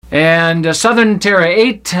And Southern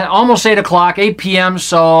Ontario, almost 8 o'clock, 8 p.m.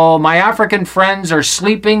 So my African friends are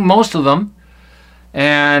sleeping, most of them.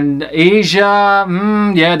 And Asia,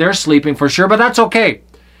 yeah, they're sleeping for sure, but that's okay.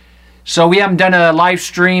 So we haven't done a live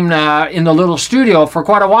stream in the little studio for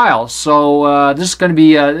quite a while. So this is going to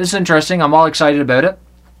be this is interesting. I'm all excited about it.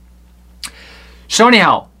 So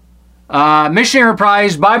anyhow, Missionary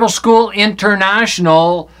Enterprise Bible School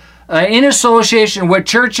International, in association with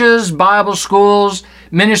churches, Bible schools,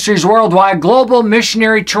 ministries worldwide, Global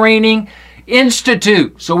Missionary Training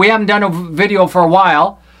Institute. So we haven't done a video for a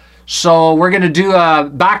while. So we're going to do a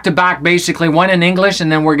back-to-back, basically, one in English, and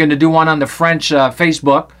then we're going to do one on the French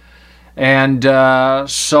Facebook. And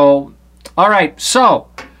so, all right, so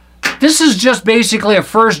this is just basically a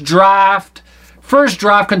first draft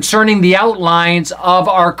concerning the outlines of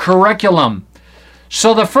our curriculum.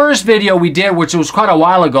 So the first video we did, which was quite a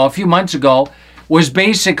while ago, a few months ago, was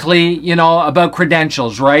basically, you know, about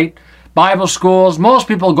credentials, right? Bible schools, most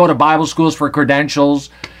people go to Bible schools for credentials.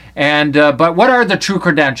 And but what are the true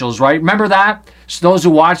credentials, right? Remember that? So those who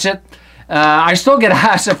watch it, I still get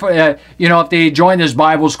asked if you know, if they join this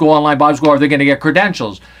Bible school, online Bible school, are they going to get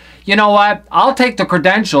credentials? You know what? I'll take the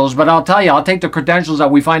credentials, but I'll tell you, I'll take the credentials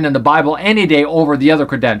that we find in the Bible any day over the other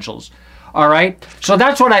credentials. All right. So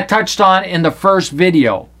that's what I touched on in the first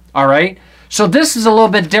video. All right. So this is a little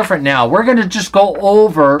bit different now. We're going to just go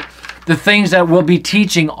over the things that we'll be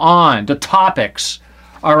teaching on, the topics.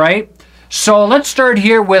 All right. So let's start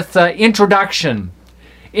here with introduction.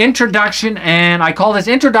 Introduction, and I call this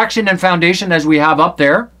introduction and foundation, as we have up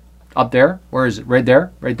there. Up there. Where is it? Right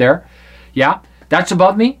there. Right there. Yeah. That's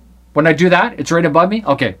above me. When I do that, it's right above me.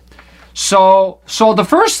 Okay. So the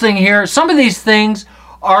first thing here, some of these things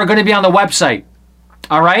are going to be on the website.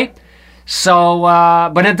 All right. So,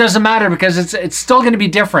 but it doesn't matter because it's still going to be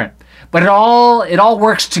different. But it all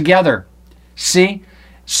works together. See?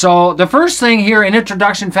 So the first thing here in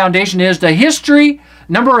Introduction Foundation is the history.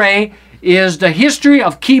 Number A is the history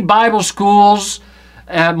of key Bible schools,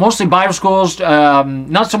 mostly Bible schools,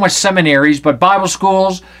 not so much seminaries, but Bible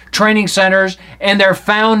schools, training centers, and their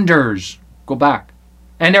founders. Go back.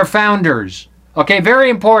 And their founders. Okay, very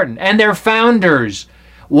important. And their founders.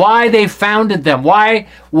 Why they founded them. Why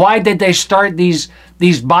did they start these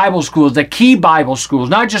Bible schools, the key Bible schools,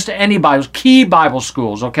 not just any Bibles, key Bible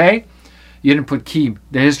schools, okay? You didn't put key,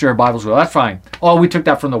 the history of Bible school. That's fine. Oh, we took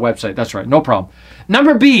that from the website. That's right. No problem.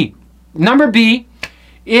 Number B. Number B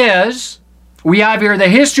is, we have here the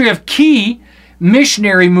history of key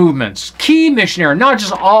missionary movements. Key missionary,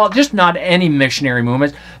 just not any missionary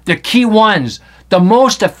movements. The key ones, the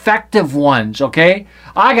most effective ones, okay?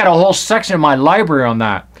 I got a whole section in my library on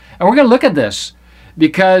that. And we're going to look at this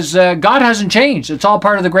because God hasn't changed. It's all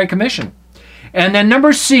part of the Great Commission. And then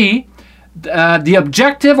number C, the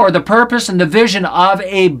objective or the purpose and the vision of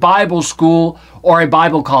a Bible school or a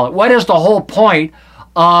Bible college. What is the whole point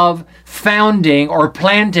of founding or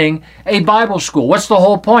planting a Bible school? What's the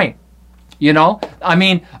whole point? You know, I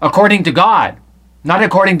mean, according to God, not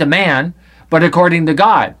according to man, but according to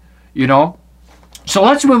God, you know. So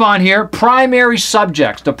let's move on here. Primary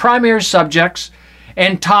subjects, the primary subjects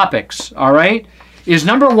and topics, all right, is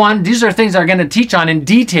number one. These are things I'm going to teach on in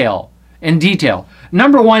detail.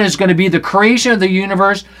 Number one is going to be the creation of the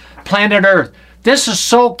universe, planet Earth. This is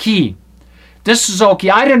so key. This is so key.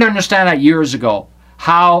 I didn't understand that years ago,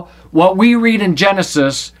 how what we read in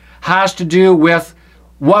Genesis has to do with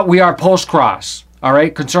what we are post-cross, all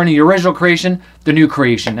right, concerning the original creation, the new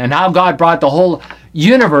creation, and how God brought the whole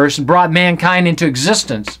universe and brought mankind into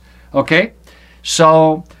existence, okay?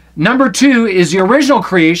 So number two is the original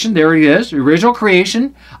creation. There it is, the original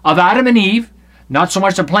creation of Adam and Eve, not so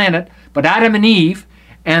much the planet, but Adam and Eve,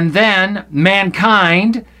 and then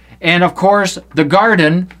mankind, and of course, the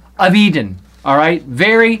Garden of Eden. All right?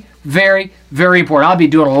 Very, very, very important. I'll be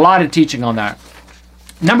doing a lot of teaching on that.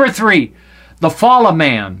 Number three, the fall of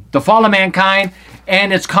man, the fall of mankind,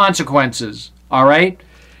 and its consequences. All right?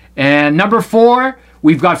 And number four,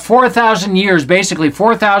 we've got 4,000 years, basically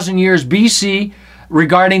 4,000 years BC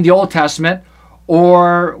regarding the Old Testament,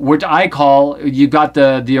 or what I call, you got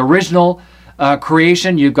the original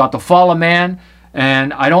creation, you've got the fall of man,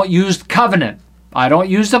 and I don't use covenant. I don't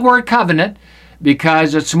use the word covenant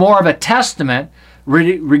because it's more of a testament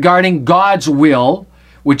regarding God's will,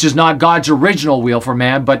 which is not God's original will for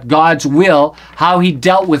man, but God's will, how he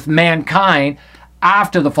dealt with mankind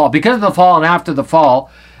after the fall, because of the fall and after the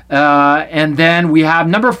fall. And then we have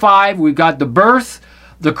number five, we've got the birth,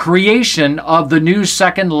 the creation of the new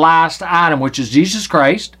second last Adam, which is Jesus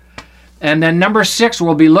Christ. And then number six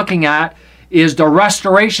we'll be looking at is the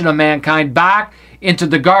restoration of mankind back into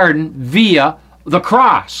the garden via the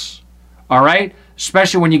cross. All right?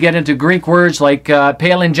 especially when you get into Greek words like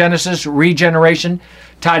palingenesis, regeneration,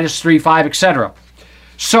 Titus 3:5, etc.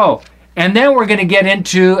 So, and then we're going to get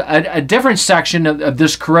into a different section of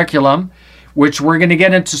this curriculum, which we're going to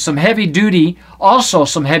get into some heavy duty, also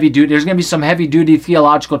some heavy duty. There's going to be some heavy duty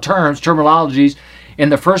theological terminologies in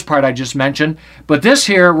the first part I just mentioned. But this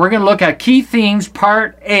here, we're going to look at key themes,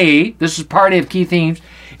 part A. This is part A of key themes,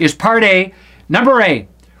 is part A. Number A,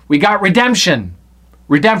 we got redemption.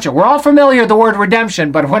 Redemption. We're all familiar with the word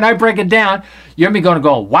redemption, but when I break it down, you're going to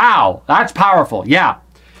go, wow, that's powerful. Yeah.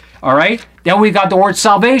 All right. Then we've got the word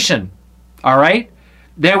salvation. All right.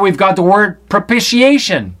 Then we've got the word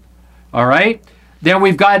propitiation. All right. Then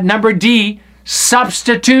we've got number D,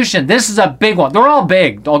 substitution. This is a big one. They're all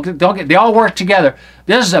big. They all work together.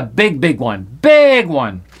 This is a big one. Big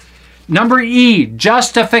one. Number E,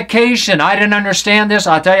 justification. I didn't understand this.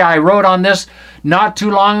 I'll tell you, I wrote on this not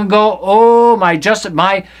too long ago. Oh, that's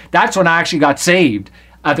when I actually got saved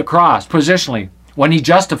at the cross, positionally, when he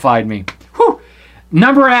justified me. Whew.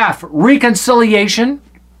 Number F, reconciliation.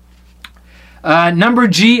 Number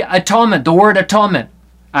G, atonement. The word atonement,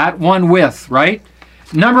 at one with, right?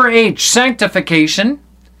 Number H, sanctification.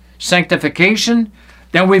 Sanctification.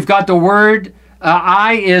 Then we've got the word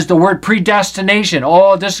I is the word predestination.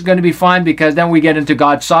 Oh, this is going to be fun because then we get into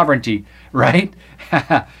God's sovereignty, right?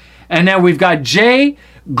 And then we've got J,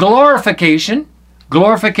 glorification.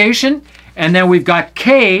 Glorification. And then we've got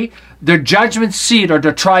K, the judgment seat or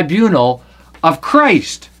the tribunal of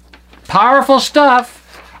Christ. Powerful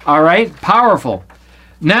stuff. All right, powerful.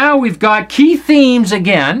 Now we've got key themes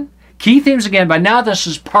again. Key themes again, but now this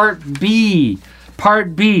is part B.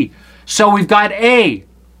 Part B. So we've got A.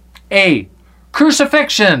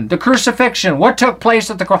 Crucifixion. The crucifixion. What took place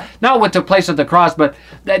at the cross? Not what took place at the cross, but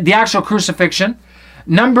the actual crucifixion.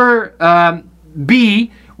 Number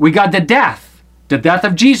B, we got the death. The death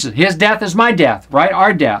of Jesus. His death is my death, right?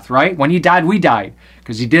 Our death, right? When he died, we died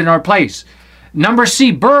because he did in our place. Number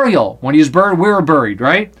C, burial. When he was buried, we were buried,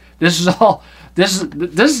 right? This is all. This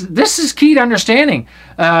is key to understanding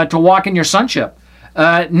to walk in your sonship.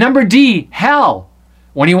 Number D, hell.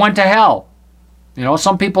 When he went to hell. You know,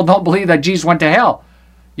 some people don't believe that Jesus went to hell.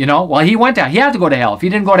 You know, well, he had to go to hell. If he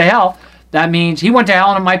didn't go to hell, that means he went to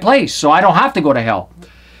hell in my place, so I don't have to go to hell.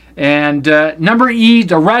 And number E,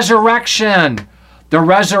 the resurrection. The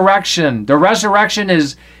resurrection. The resurrection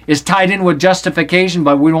is tied in with justification,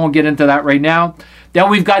 but we won't get into that right now. Then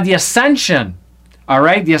we've got the ascension. All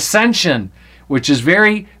right, the ascension, which is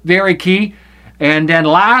very, very key. And then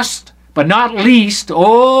last but not least,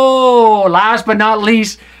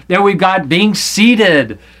 then we've got being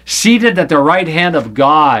seated. Seated at the right hand of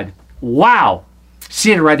God. Wow.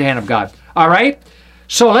 Seated at the right hand of God. All right.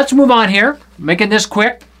 So let's move on here. Making this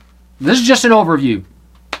quick. This is just an overview.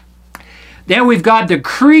 Then we've got the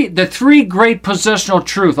three great positional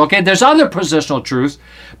truths. Okay, there's other positional truths,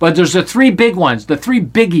 but there's the three big ones, the three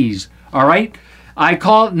biggies. All right.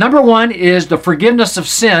 Number one is the forgiveness of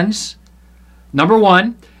sins. Number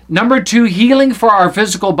one. Number two, healing for our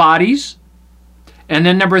physical bodies. And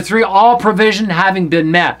then number three, all provision having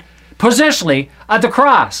been met. Positionally, at the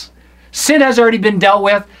cross. Sin has already been dealt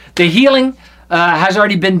with. The healing has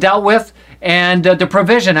already been dealt with. And the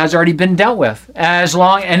provision has already been dealt with.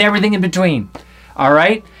 And everything in between. All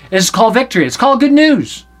right? It's called victory. It's called good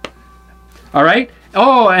news. All right?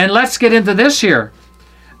 Oh, and let's get into this here.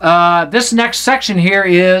 This next section here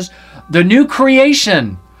is the new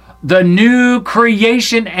creation. The new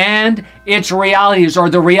creation and its realities,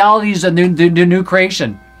 or the realities of the new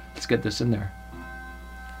creation. Let's get this in there.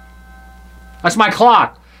 That's my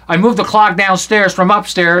clock. I moved the clock downstairs from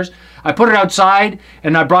upstairs. I put it outside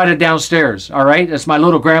and I brought it downstairs. All right? It's my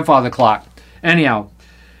little grandfather clock. Anyhow.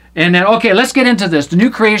 And then, okay, let's get into this. The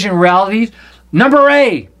new creation realities. Number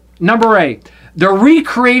A. The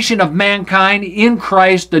recreation of mankind in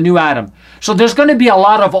Christ, the new Adam. So there's going to be a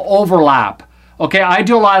lot of overlap. Okay, I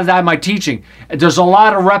do a lot of that in my teaching. There's a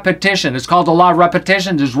lot of repetition. It's called a lot of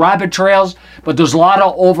repetition. There's rabbit trails, but there's a lot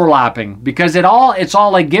of overlapping because it's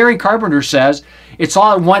all like Gary Carpenter says, it's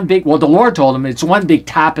all one big, well, the Lord told him it's one big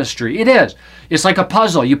tapestry. It is. It's like a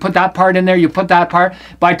puzzle. You put that part in there, you put that part.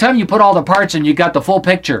 By the time you put all the parts in, you got the full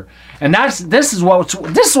picture. And this is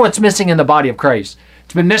what's missing in the body of Christ.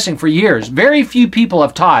 It's been missing for years. Very few people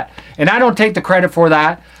have taught, and I don't take the credit for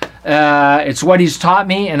that. It's what he's taught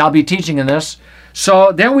me, and I'll be teaching in this.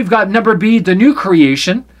 So then we've got number B, the new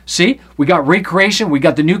creation. See, we got recreation, we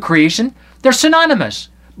got the new creation. They're synonymous,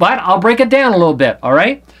 but I'll break it down a little bit, all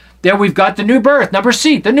right? Then we've got the new birth. Number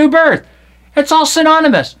C, the new birth. It's all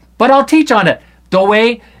synonymous, but I'll teach on it the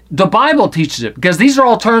way the Bible teaches it, because these are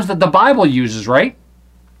all terms that the Bible uses, right?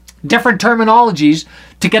 Different terminologies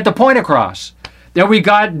to get the point across. Then we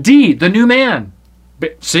got D, the new man.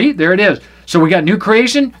 See, there it is. So we got new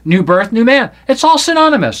creation, new birth, new man. It's all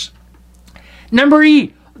synonymous. Number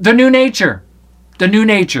E, the new nature. The new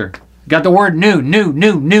nature. Got the word new.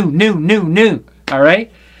 All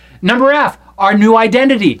right. Number F, our new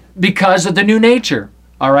identity because of the new nature.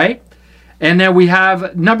 All right. And then we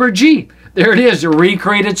have number G. There it is, the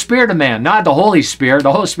recreated spirit of man, not the Holy Spirit.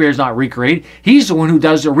 The Holy Spirit is not recreated. He's the one who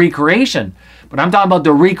does the recreation. But I'm talking about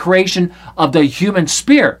the recreation of the human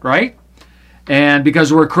spirit, right? And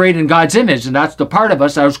because we're created in God's image, and that's the part of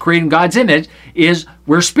us that was created in God's image, is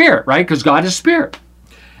we're spirit, right? Because God is spirit.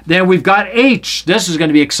 Then we've got H. This is going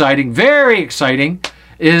to be exciting, very exciting,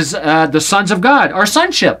 is the sons of God, our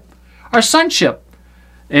sonship. Our sonship.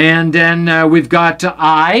 And then we've got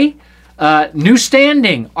I, new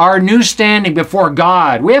standing, our new standing before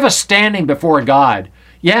God. We have a standing before God.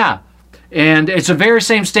 Yeah. And it's the very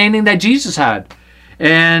same standing that Jesus had.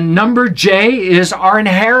 And number J is our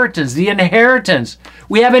inheritance, the inheritance.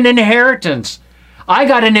 We have an inheritance. I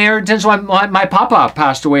got an inheritance when my papa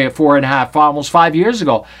passed away at 4.5, almost 5 years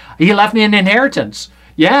ago. He left me an inheritance.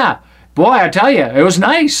 Yeah. Boy, I tell you, it was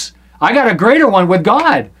nice. I got a greater one with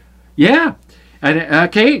God. Yeah. And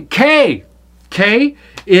okay, K. K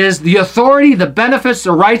is the authority, the benefits,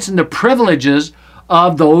 the rights, and the privileges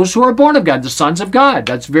of those who are born of God, the sons of God.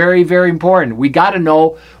 That's very, very important. We got to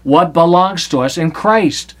know what belongs to us in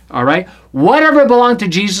Christ. All right? Whatever belonged to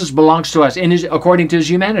Jesus belongs to us according to his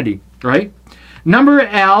humanity. Right? Number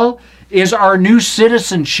L is our new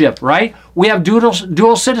citizenship. Right? We have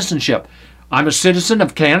dual citizenship. I'm a citizen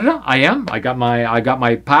of Canada. I am. I got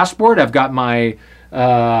my passport. I've got my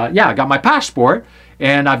I got my passport,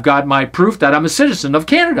 and I've got my proof that I'm a citizen of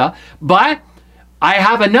Canada. But I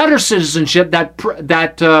have another citizenship that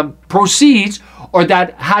proceeds or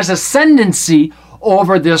that has ascendancy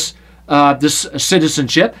over this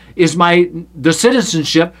citizenship is the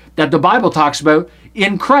citizenship that the Bible talks about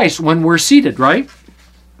in Christ when we're seated, right?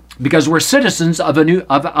 Because we're citizens of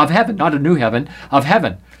heaven, not a new heaven, of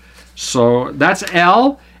heaven. So that's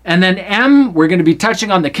L. And then M, we're going to be touching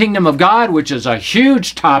on the kingdom of God, which is a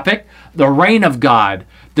huge topic, the reign of God,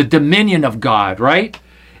 the dominion of God, right?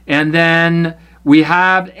 And then we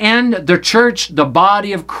have N, the church, the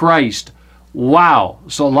body of Christ. Wow.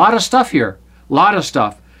 So a lot of stuff here. A lot of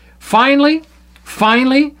stuff. Finally,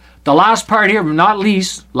 the last part here,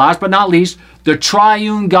 last but not least, the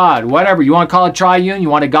triune God. Whatever. You want to call it triune, you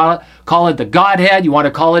want to call it the Godhead, you want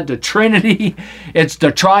to call it the Trinity. It's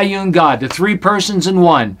the triune God, the three persons in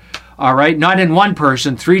one. All right, not in one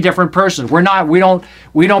person, three different persons. We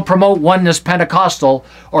don't promote oneness Pentecostal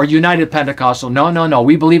or United Pentecostal. No.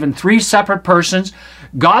 We believe in three separate persons.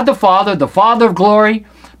 God the Father of glory.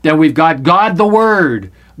 Then we've got God the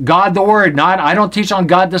Word. God the Word. I don't teach on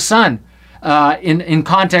God the Son in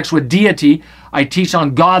context with deity. I teach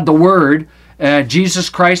on God the Word, Jesus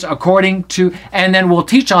Christ according to, and then we'll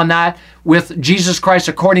teach on that with Jesus Christ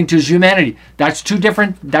according to his humanity. That's two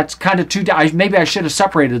different, that's kind of two, maybe I should have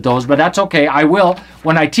separated those, but that's okay. I will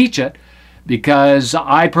when I teach it, because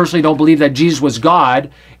I personally don't believe that Jesus was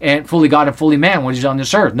God and fully man when he's on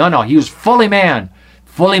this earth. No, he was fully man,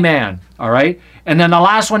 all right? And then the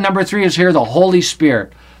last one, number 3, is here, the Holy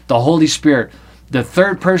Spirit. The Holy Spirit. The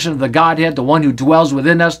third person of the Godhead, the one who dwells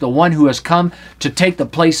within us, the one who has come to take the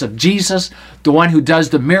place of Jesus, the one who does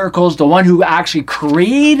the miracles, the one who actually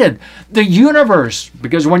created the universe.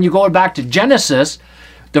 Because when you go back to Genesis,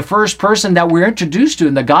 the first person that we're introduced to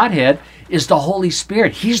in the Godhead is the Holy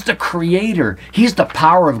Spirit. He's the creator. He's the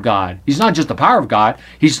power of God. He's not just the power of God.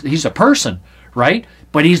 He's a person, right?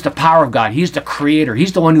 But he's the power of God. He's the creator.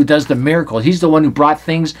 He's the one who does the miracles. He's the one who brought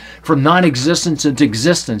things from non-existence into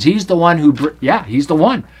existence. He's the one he's the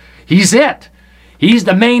one. He's it. He's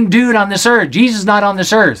the main dude on this earth. Jesus is not on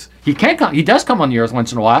this earth. He can't come. He does come on the earth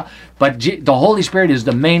once in a while, but the Holy Spirit is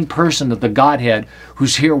the main person of the Godhead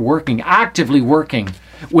who's here working, actively working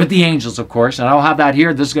with the angels, of course. And I'll have that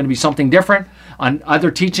here. This is going to be something different on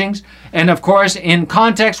other teachings. And of course, in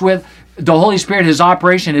context with the Holy Spirit, his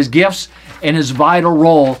operation, his gifts, and his vital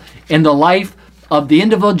role in the life of the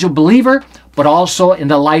individual believer, but also in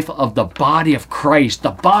the life of the body of Christ,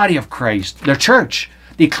 the church,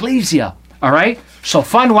 the ecclesia, all right? So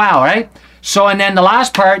fun, wow, right? So, and then the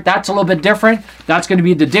last part, that's a little bit different. That's going to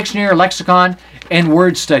be the dictionary, lexicon, and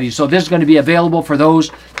word study. So this is going to be available for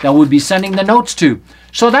those that would be sending the notes to.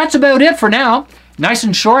 So that's about it for now. Nice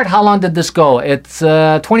and short. How long did this go? It's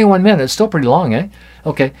 21 minutes. Still pretty long, eh?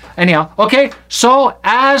 Okay. Anyhow, okay. So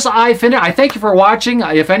as I finish, I thank you for watching,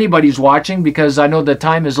 if anybody's watching, because I know the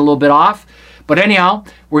time is a little bit off. But anyhow,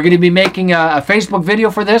 we're going to be making a Facebook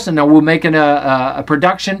video for this, and then we're making a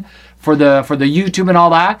production for the YouTube and all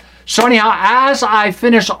that. So anyhow, as I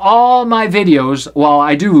finish all my videos, well,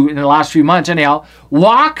 I do in the last few months anyhow,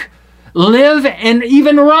 walk, live, and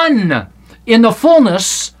even run in the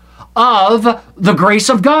fullness of the grace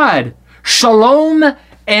of God. Shalom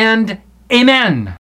and amen.